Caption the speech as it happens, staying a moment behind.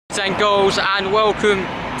And goals, and welcome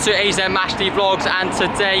to AZ Matchday Vlogs. And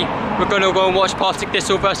today we're going to go and watch Partick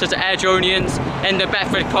Thistle versus Airdrioenians in the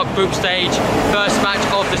Betfred Cup group stage. First match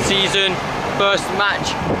of the season, first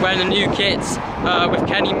match wearing the new kits with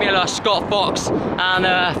Kenny Miller, Scott Fox and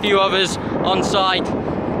a few others on side.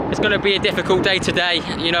 It's going to be a difficult day today.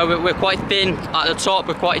 You know, we're quite thin at the top,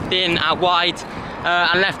 we're quite thin out wide,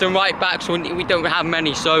 and left and right back, so we don't have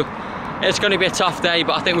many, so it's going to be a tough day,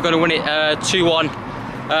 but I think we're going to win it 2-1.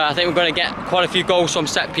 I think we're going to get quite a few goals from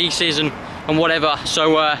set pieces and whatever.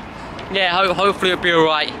 So yeah, hopefully it'll be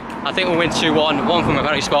alright. I think we'll win 2-1, one from a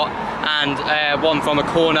penalty spot and one from a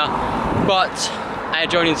corner. But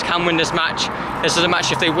Airdrioenians can win this match. This is a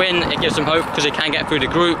match, if they win, it gives them hope because they can get through the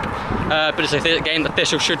group. But it's a game that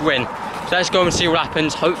Thistle should win. So let's go and see what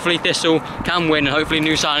happens. Hopefully Thistle can win, and hopefully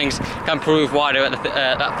new signings can prove why they're at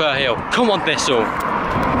that Firhill. Come on, Thistle!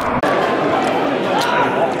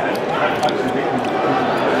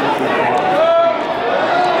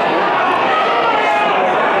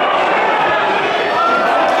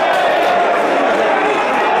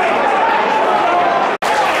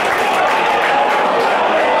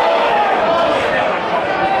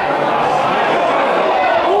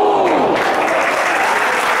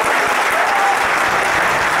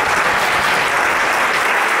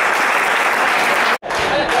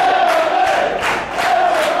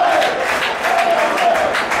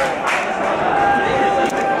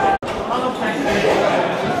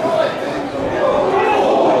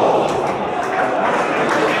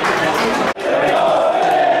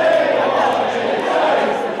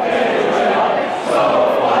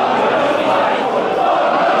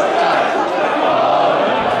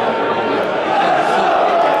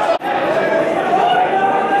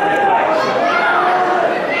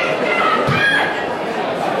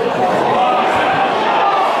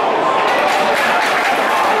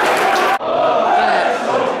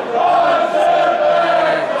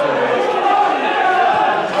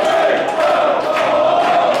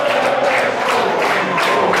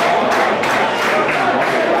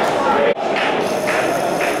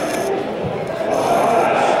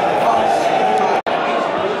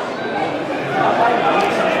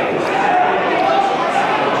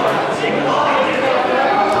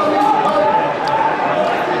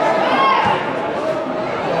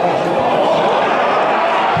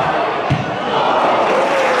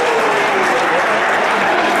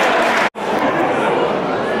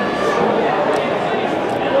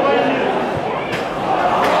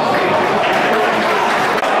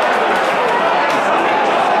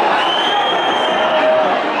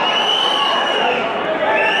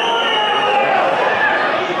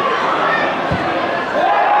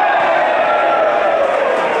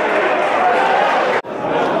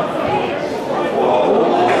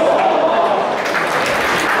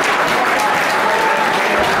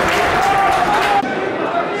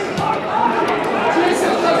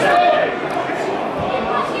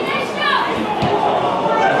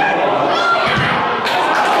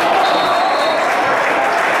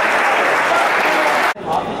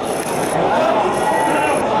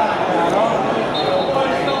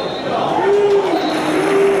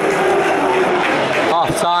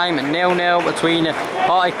 Time 0-0 between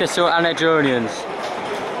Partick Thistle and Airdrioenians.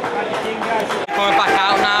 Coming back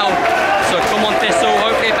out now, so come on Thistle,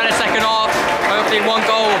 hopefully a better second half, hopefully one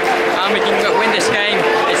goal and we can win this game.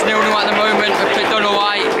 It's 0-0 at the moment, we've done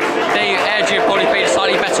alright. Airdrie probably played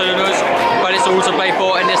slightly better than us, but it's all to play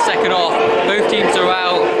for in this second half. Both teams are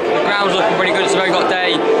out, the ground's looking pretty good, it's a very hot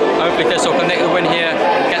day. Hopefully Thistle can nick the win here,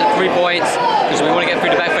 get the 3 points, because we want to get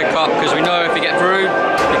through the Betfred Cup, because we know if we get through,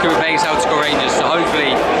 we could be playing South Score Rangers, so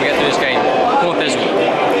hopefully we get through this game. Come on Thistle.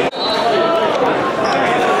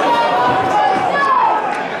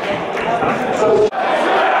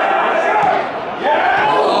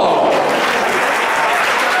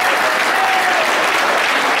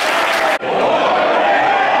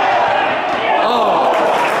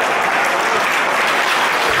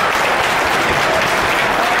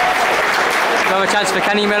 Another chance for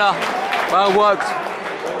Kenny Miller. Well worked.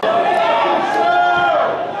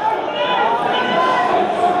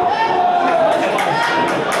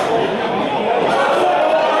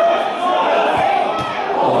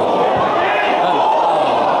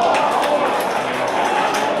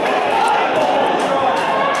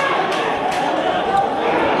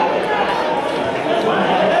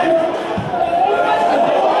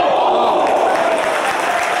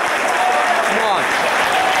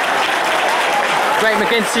 Great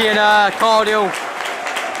McGinty and Cardill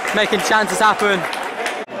making chances happen.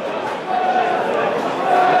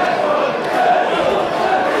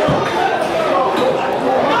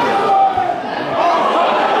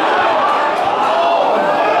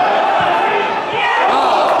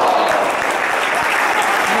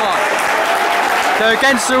 They're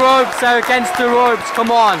against the ropes, they're against the ropes,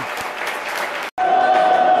 come on.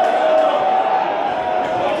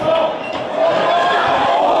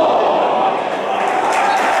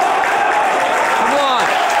 Come on.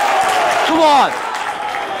 Come on.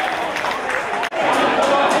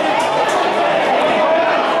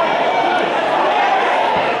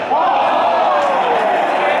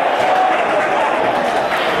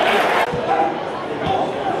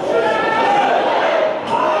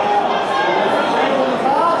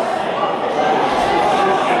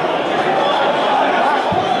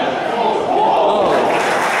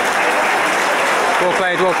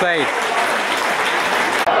 Well played.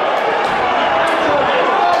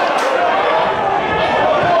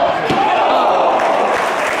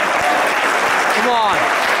 Come on.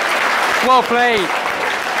 Well played.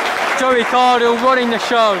 Joey Cardle running the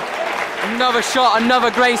show. Another shot,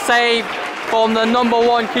 another great save from the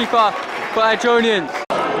 #1 keeper for Airdrioenians.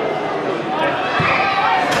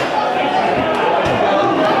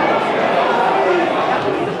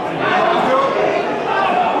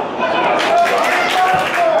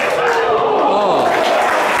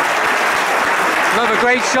 Another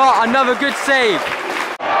great shot, another good save.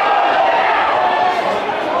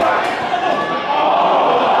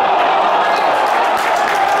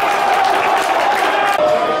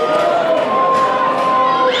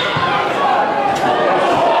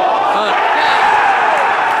 Yeah.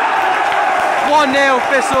 1-0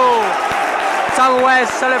 Thistle. Tamaware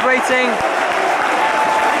celebrating.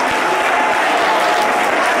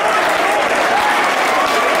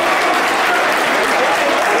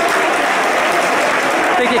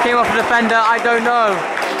 I think it came off the defender, I don't know.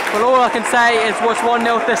 But all I can say is what's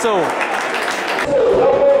 1-0 Thistle.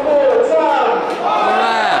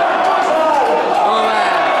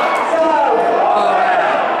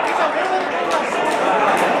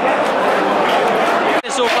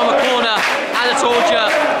 Thistle from a corner, as I told you,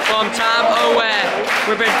 from Tam O'Ware.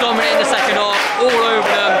 We've been dominant in the second half, all over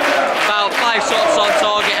them. About 5 shots on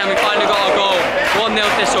target and we finally got a goal. 1-0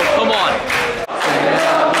 Thistle, come on.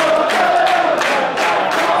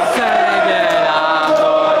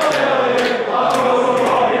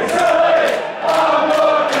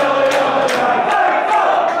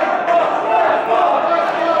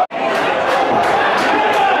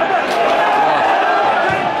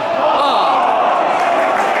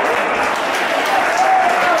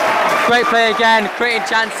 Great play again, creating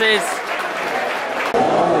chances.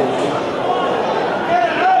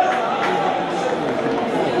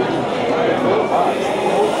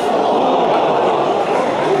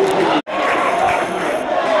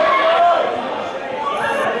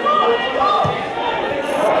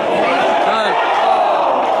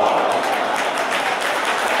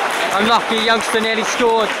 Unlucky, youngster nearly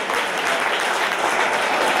scored.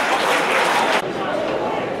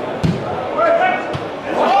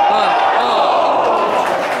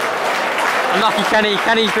 Unlucky Kenny,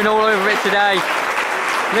 Kenny's been all over it today.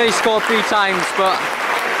 Nearly scored 3 times, but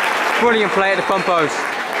brilliant play at the front post.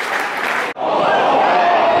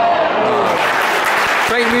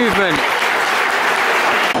 Great movement.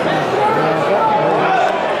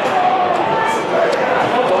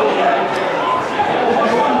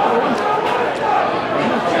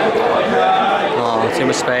 Oh, too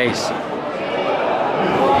much space.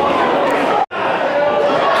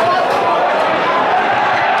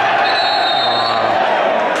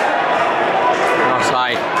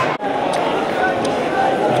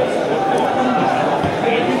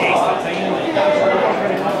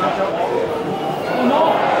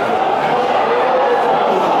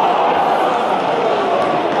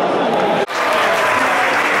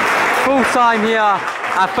 Full time here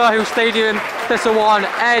at Firhill Stadium, Thistle 1,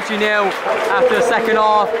 Airdrie 0 after the second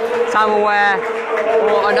half. Tamaware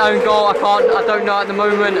or an own goal, I don't know at the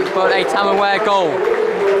moment, but a Tamaware goal.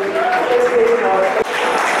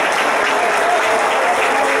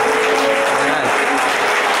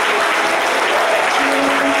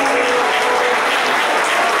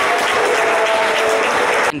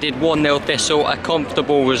 Ended 1-0 Thistle, a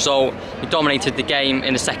comfortable result. We dominated the game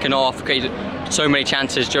in the second half, created so many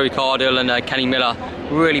chances. Joey Cardle and Kenny Miller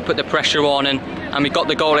really put the pressure on, and we got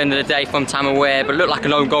the goal end of the day from Tamaware, but it looked like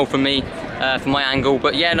an own goal for me, from my angle.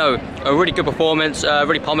 But yeah, no, a really good performance,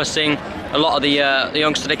 really promising. A lot of the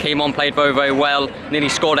youngsters that came on played very, very well, nearly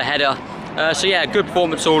scored a header. So yeah, good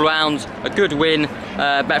performance all round, a good win.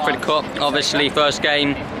 Betfred Cup, obviously, first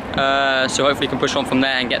game. So hopefully we can push on from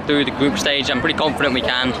there and get through the group stage. I'm pretty confident we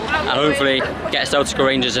can, and hopefully get Celtic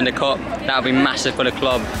Rangers in the cup. That would be massive for the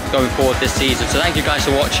club going forward this season. So thank you guys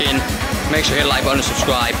for watching. Make sure you hit the like button and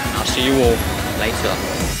subscribe. I'll see you all later.